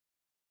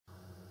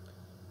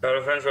Hello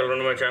friends, welcome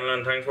to my channel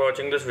and thanks for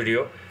watching this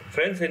video.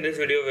 Friends, in this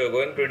video we are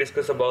going to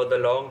discuss about the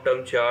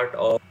long-term chart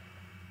of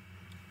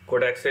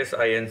Codexis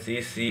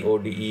Inc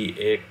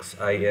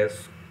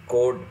Codexis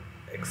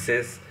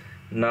Codexis.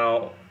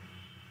 Now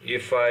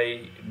if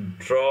I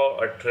draw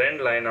a trend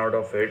line out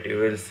of it, you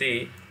will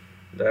see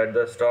that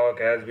the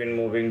stock has been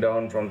moving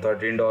down from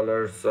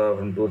 $13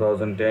 from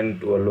 2010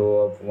 to a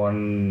low of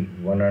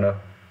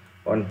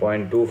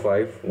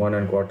 1.25, one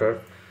and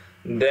quarter.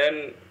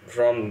 Then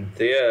from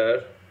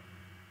there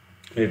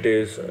it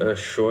is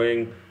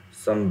showing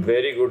some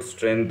very good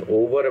strength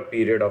over a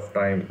period of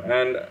time,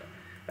 and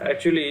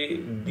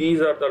actually these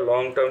are the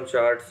long-term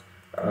charts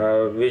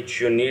which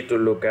you need to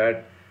look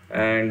at,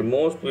 and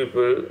most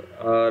people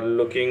are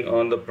looking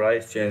on the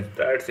price change.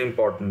 That's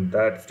important,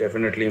 that's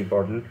definitely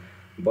important,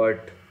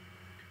 but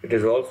it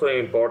is also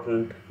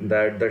important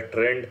that the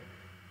trend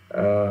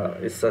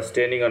is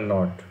sustaining or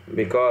not,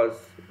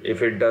 because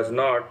if it does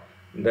not,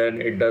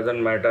 then it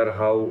doesn't matter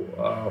how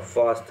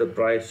fast the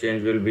price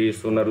change will be.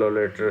 Sooner or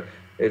later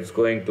it's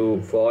going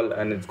to fall,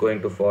 and it's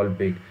going to fall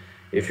big.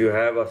 If you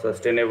have a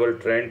sustainable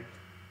trend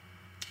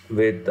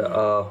with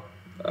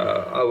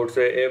I would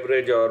say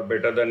average or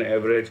better than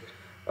average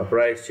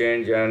price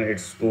change, and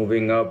it's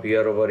moving up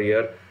year over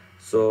year,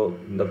 so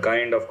the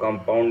kind of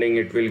compounding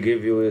it will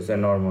give you is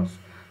enormous.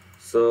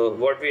 So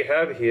what we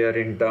have here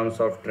in terms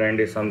of trend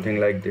is something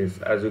like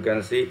this. As you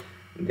can see,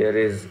 there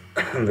is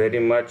very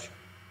much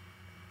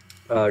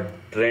a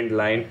trend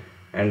line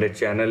and a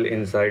channel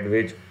inside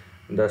which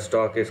the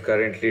stock is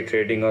currently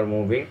trading or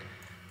moving,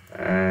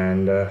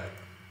 and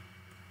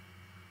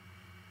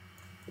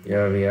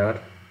here we are.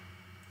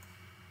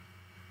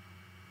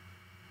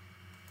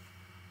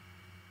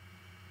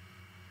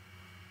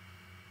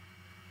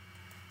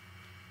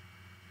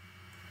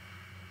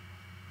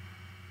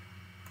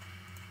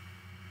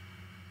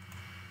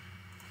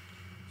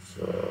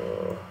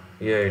 So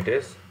here it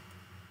is,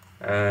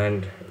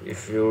 and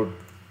if you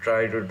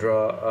try to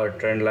draw a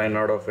trend line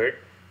out of it,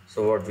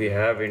 so what we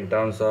have in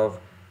terms of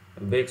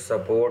big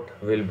support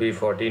will be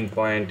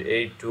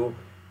 14.82,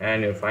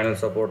 and your final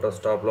support or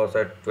stop loss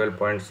at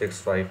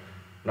 12.65.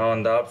 now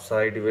on the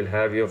upside you will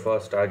have your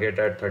first target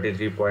at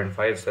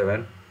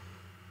 33.57.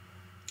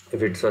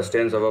 if it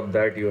sustains above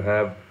that, you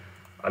have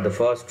the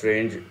first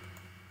range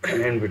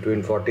in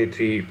between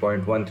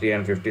 43.13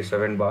 and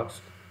 $57,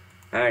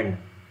 and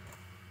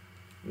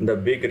the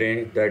big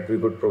range that we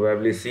could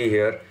probably see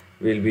here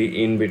will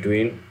be in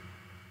between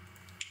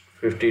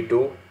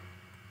 52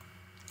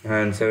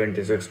 and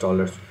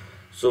 $76.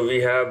 so we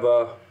have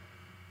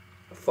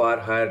far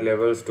higher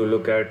levels to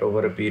look at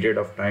over a period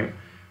of time,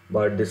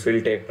 but this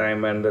will take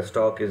time, and the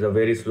stock is a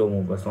very slow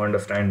mover, so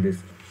understand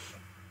this.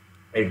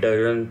 It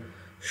doesn't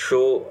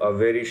show a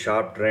very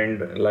sharp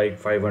trend like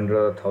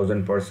 500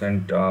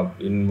 1000%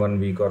 in 1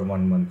 week or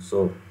 1 month.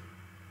 So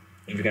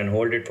if you can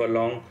hold it for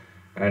long,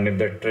 and if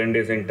the trend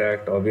is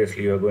intact,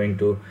 obviously you're going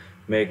to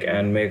make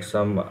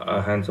some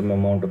handsome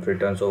amount of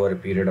returns over a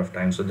period of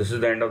time. So this is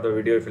the end of the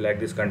video. If you like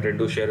this content,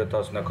 do share your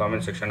thoughts in the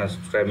comment section and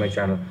subscribe my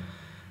channel.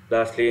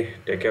 Lastly,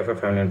 take care of your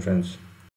family and friends.